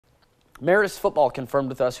Marist football confirmed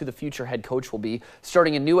with us who the future head coach will be,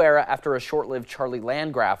 starting a new era after a short-lived Charlie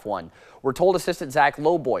Landgraf one. We're told assistant Zach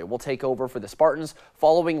Lowboy will take over for the Spartans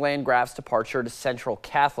following Landgraf's departure to Central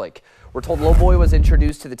Catholic. We're told Lowboy was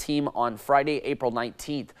introduced to the team on Friday, April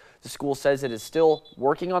 19th. The school says it is still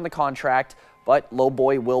working on the contract, but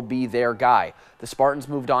Lowboy will be their guy. The Spartans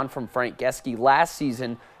moved on from Frank Geske last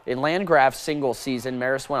season. In Landgraf's single season,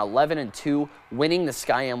 Marist went 11-2, winning the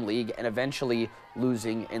Sky M League and eventually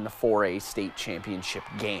losing in the 4A state championship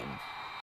game.